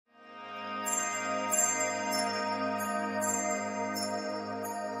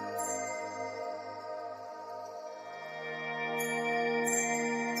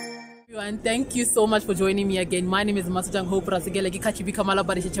everyone. Thank you so much for joining me again. My name is Masujang Hopra.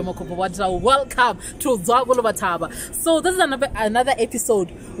 Welcome to Zwagolo Bataba. So this is another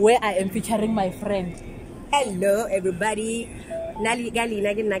episode where I am featuring my friend. Hello everybody. I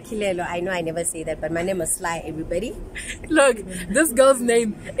know I never say that, but my name is Sly, everybody. Look, this girl's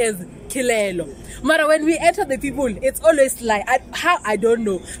name is Kilelo. Mara, when we enter the people, it's always Sly. How? I don't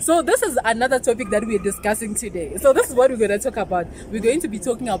know. So this is another topic that we're discussing today. So this is what we're going to talk about. We're going to be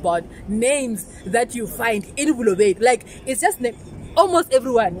talking about names that you find in Lobedu. Like, it's just almost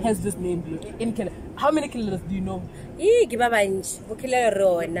everyone has this name in Kilelo. How many Kilelos do you know? Like okay,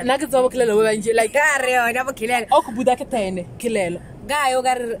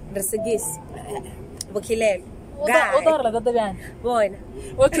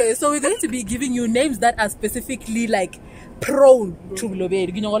 so we're going to be giving you names that are specifically like prone to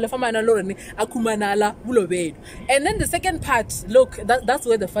Lobedu. And then the second part, look, that's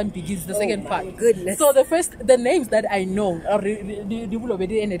where the fun begins. The second part. Goodness. So the names that I know are the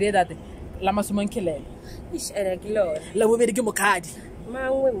Lobedu and the that Lama Suman Kilelo. La Lobedu Mokadi.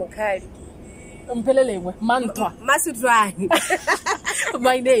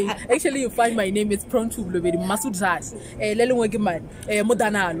 My name, actually, you find my name is prone to Lobedu. Masudran. Leluwagiman.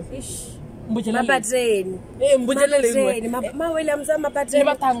 Modanalo. These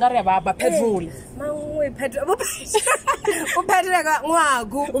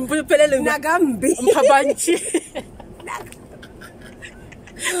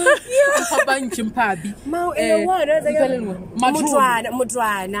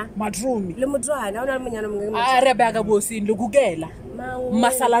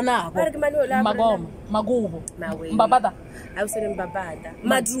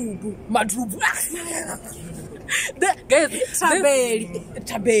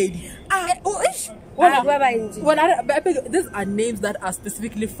are names that are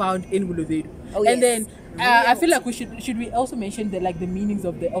specifically found in Lobedu. Oh, yes. And then I feel like should we also mention the meanings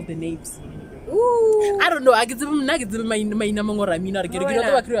of the names? Ooh. I don't know. I get them my it's a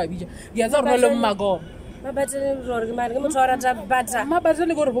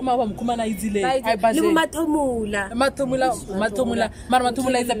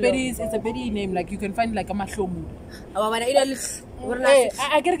very name, like you can find like a mashlomu.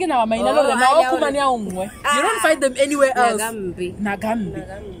 You don't find them anywhere else. Nagambi.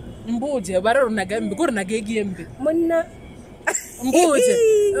 Mboje, but Nagambi, go Nagegiembe. Mboje.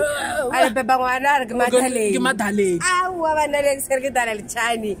 I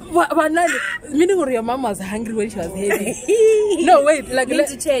Meaning your mama was hungry when she was heavy. No, wait, like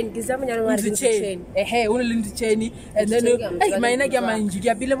Lindsay chain, hey, only Lindsay chain, and then my Nagaman,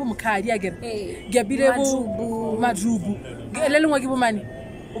 Gabilebo Mukadi again. Gabilebo Madrubu. Lelu money.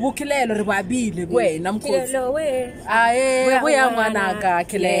 Bukilelo Babile, way, Namko. Aye, we are Managa,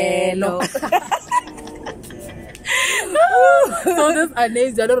 Kilelo. So those are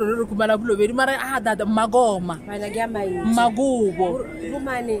names that don't look very that Magoma, Magubo,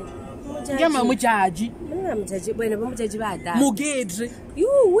 Yama Mujaji, Mugedri,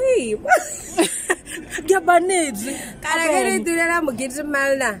 you we Gabanedri,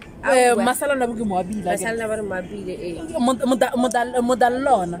 Masala Nabugumabila,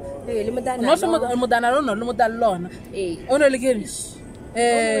 Modalona, Modalona, only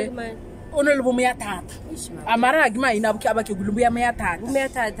Honorable Meatat. Amaragma in Abaki Gulubia Meatat.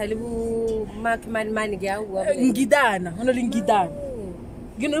 Meatat, Libu Markman Maniga, Ngidana, only Ngidan.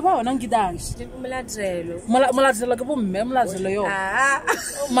 You know about Nangidan. Malazelo, Memlazelo.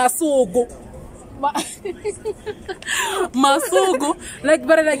 Masugo. Masugo, like,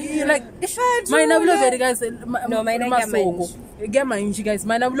 but like, my Nablo, guys, no, my Masugo. Gamma, you guys,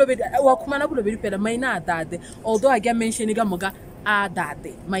 my Nablo, Wakumana, my Nat, although I get mentioning Gamoga. And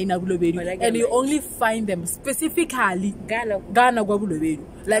you only find them specifically Ghana Guabulobedu.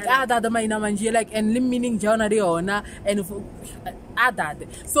 Like the Maina Manji, like and meaning January ona and Adad.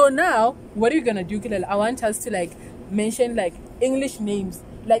 So now what are you gonna do? I want us to like mention like English names.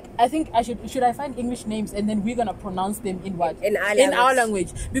 Like I think I should I find English names and then we're gonna pronounce them in what? In our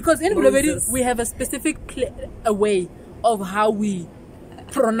language. Because in Lobedu we have a specific way of how we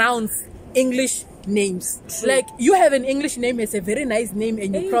pronounce English names. True. Like you have an English name, it's a very nice name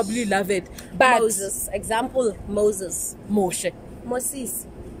and you probably love it. But Moses, example, Moses. Moshe. Moses.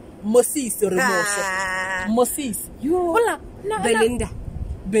 Moses or Moshe. Moses. You Belinda.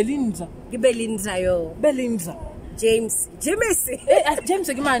 Belinda. Belinda yo. Belinda. James. James. James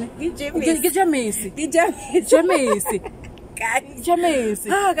again. James. Guys,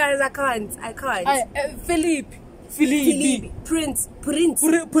 I can't. Philippe. Filibi. Prince.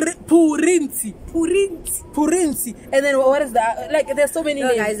 Purinzi. And then what is that? Like, there's so many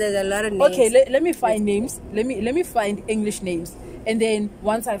names. Guys, there's a lot of names. Okay, let me find names. Let me find English names, and then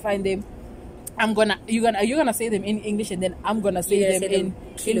once I find them, you're gonna say them in English, and then I'm gonna say them in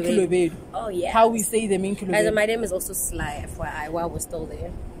Lobedu. Oh yeah. How we say them in Guys, Lobedu. my name is also Sly, FYI, while we're still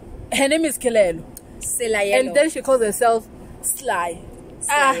there. Her name is SELAELO. SELAELO. And then she calls herself Sly.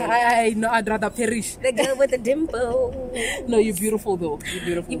 I know, I'd rather perish. The girl with the dimple. No, you're beautiful though. You're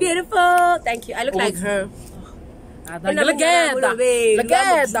beautiful. You're beautiful. Thank you. I look like her.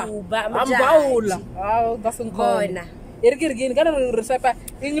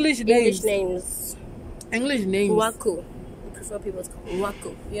 English names. Mwako. We prefer people to call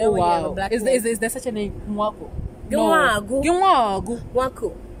Mwako. You know, Oh, when you have a wow. black Is name. there such a name? Mwako. Mwako.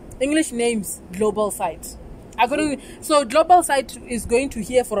 Mwako. English names, global site. So global site is going to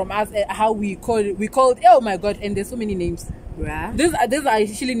hear from us how we call it. We called, oh my god, and there's so many names. Bruh. These are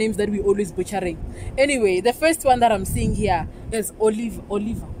actually names that we always butchering. Anyway, the first one that I'm seeing here is Oliver.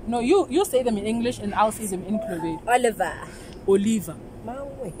 No, you say them in English and I'll say them in Lobedu. Oliver.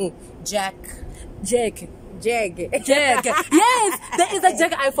 Jack. Jag. Jag. Yes, there is a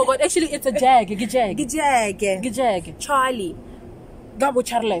jag. I forgot. Actually, it's a jag. Jag. Charlie. Gabo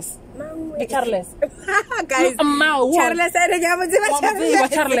Charles. Charles. Guys.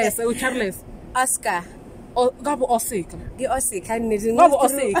 Charles. Oscar. Gabo Osika. Gabo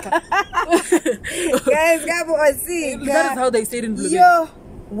Osika. Guys, Gabo Osika. That is how they say it in Lobedu. Yo.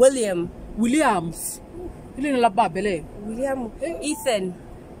 Williams. William. Ethan.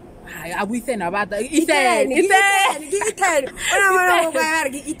 Ethan.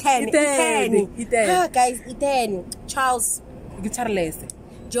 Guys, Ethan. Charles.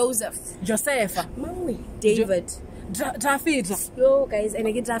 Joseph. David. Yo, guys, and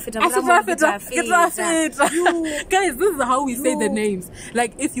I get David. Guys, this is how we say the names.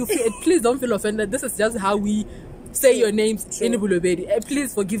 Like, if you feel, please don't feel offended. This is just how we say your names in Lobedu.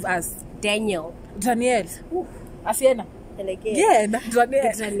 Please forgive us. Daniel. Asiena. And again.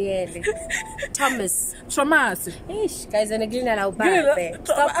 Daniel. Thomas. Ish, guys, and again, I'll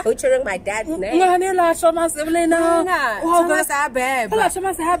stop butchering my dad's name. Thomas Abeb. What's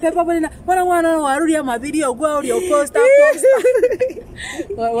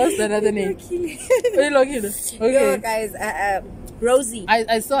the other name? Okay. Guys, Rosie.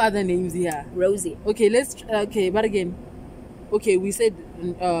 I saw other names here. Rosie. Okay, but again. Okay, we said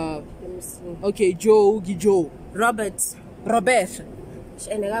let me see. okay, Joe. Robert. Robert.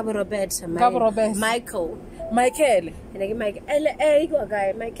 Michael. And again, Michael.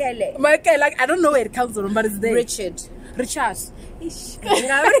 Michael, like, I don't know where it comes from, but it's there. Richard.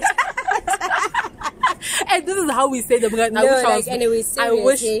 And this is how we say them. I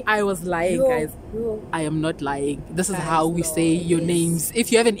wish I was lying, guys. I am not lying. This is how we say your names.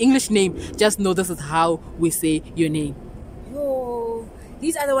 If you have an English name, just know this is how we say your name.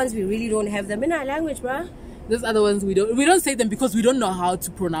 These are the ones we really don't have them in our language, bruh. These other ones we don't say them because we don't know how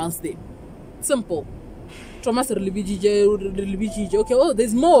to pronounce them. Simple. Okay,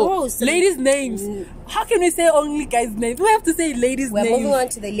 there's more. Ladies' names. How can we say only guys' names? We have to say ladies' names. We're moving on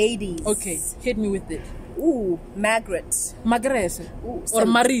to the ladies. Okay, hit me with it. Margaret. Or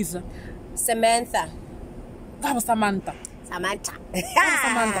Marisa. Samantha. Samantha.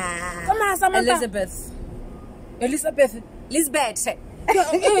 Elizabeth.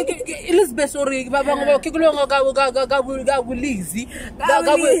 Elizabeth, sorry,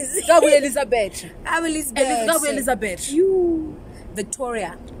 Elizabeth. You.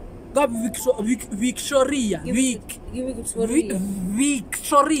 Victoria.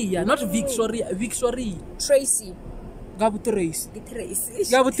 Victoria, not Victoria. Tracy. Tracy.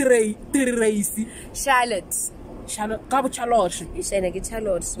 Charlotte. Charlotte.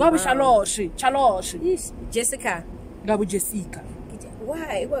 Jessica. Jessica.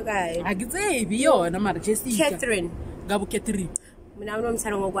 Why? What guy? Jessica. Catherine. Catherine.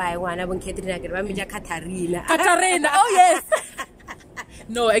 Katarina. Oh yes.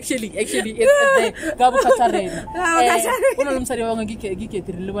 No, actually, it's Gabu Katarina.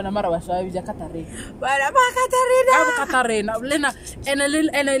 And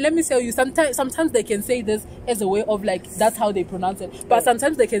let me tell you, sometimes they can say this as a way of like, that's how they pronounce it. But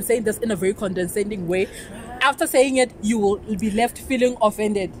sometimes they can say this in a very condescending way. After saying it, you will be left feeling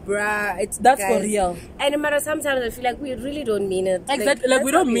offended. Bruh, that's guys, for real. And no matter, sometimes I feel like we really don't mean it. Exactly, like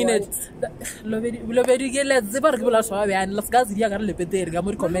we don't mean it.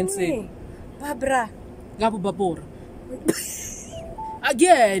 Barbara. Gabu Babor.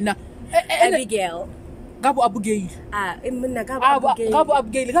 Again. Abigail. Gabu Abigail. Gabu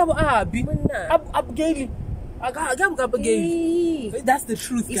Abigail. Gabu Abi. Abigail. That's the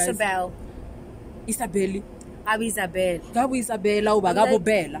truth, guys. Isabel. Isabel. Gabu Isabel. Gabu Isabella uba Gabo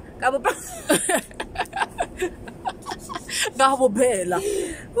Bella. Gabo Bella.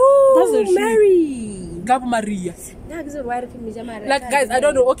 That's the Mary. Gabo Maria. Like, guys, I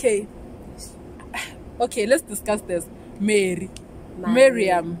don't know. Okay, let's discuss this.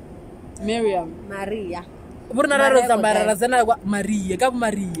 Miriam. Maria. Maria. Gabo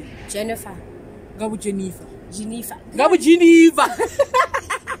Maria. Jennifer. Gabo Geneva. Geneva. Gabo Geneva.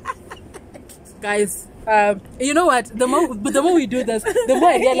 Guys, you know what? The more we do this, the more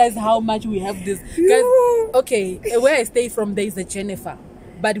I realize how much we have this. Guys, okay, where I stay from, there is a Jennifer,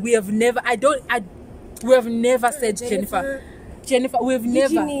 but we have never. We have never said Jennifer. We've never.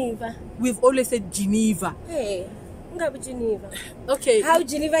 Geneva. We've always said Geneva. Hey, Geneva. Okay. How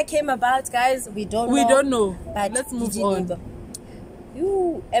Geneva came about, guys, we don't know. We don't know. But let's move Geneva. on.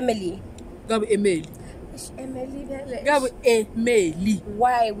 You, Emily. Gabo Emily. Gabo Emily.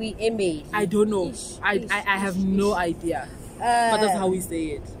 Why we Emily? I don't know. I have no idea. But that's how we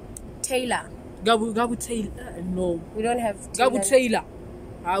say it. Taylor. Gabo Taylor. No. We don't have Gabo Taylor.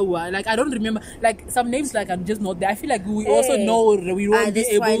 Like, I don't remember. Like, some names, like, I'm just not there. I feel like we also know we won't be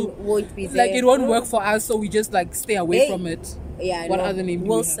able. Won't be there. Like, it won't work for us, so we just like stay away from it. Yeah. What other name?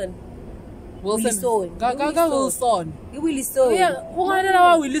 Wilson. Wilson. Wilson. Wilson. Yeah.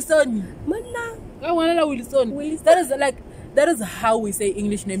 Wilson. That is how we say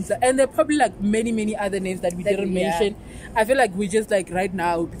English names, and there are probably like many other names that we didn't mention. I feel like we just like right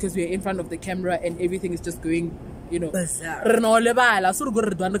now, because we are in front of the camera and everything is just going, you know, bizarre. And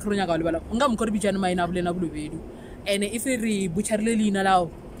if we butcherle now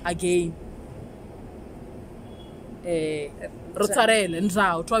again,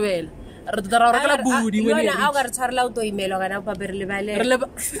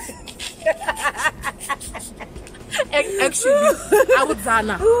 actually, I would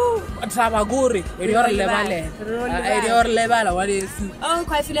Zana. Travaguri, your level. What is? Oh,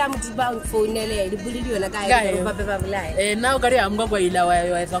 quite feel I'm bound for Nelly. The bully you and a guy. Now, Gary, I'm going to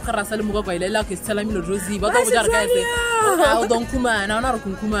telling me Rosie, but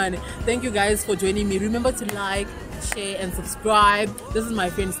thank you guys for joining me. Remember to like, share, and subscribe. This is my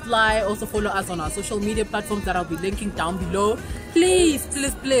friend Sly. Also follow us on our social media platforms that I'll be linking down below. Please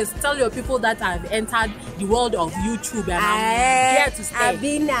tell your people that I've entered the world of YouTube and I'm here to stay.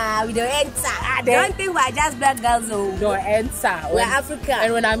 We don't enter. Don't think we're just black girls. Don't enter. We're Africa.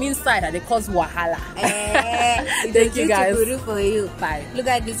 And when I'm inside, they cause wahala. Thank you guys. For you. Bye. Look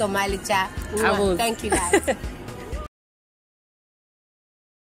at this on my lecture. Thank you guys.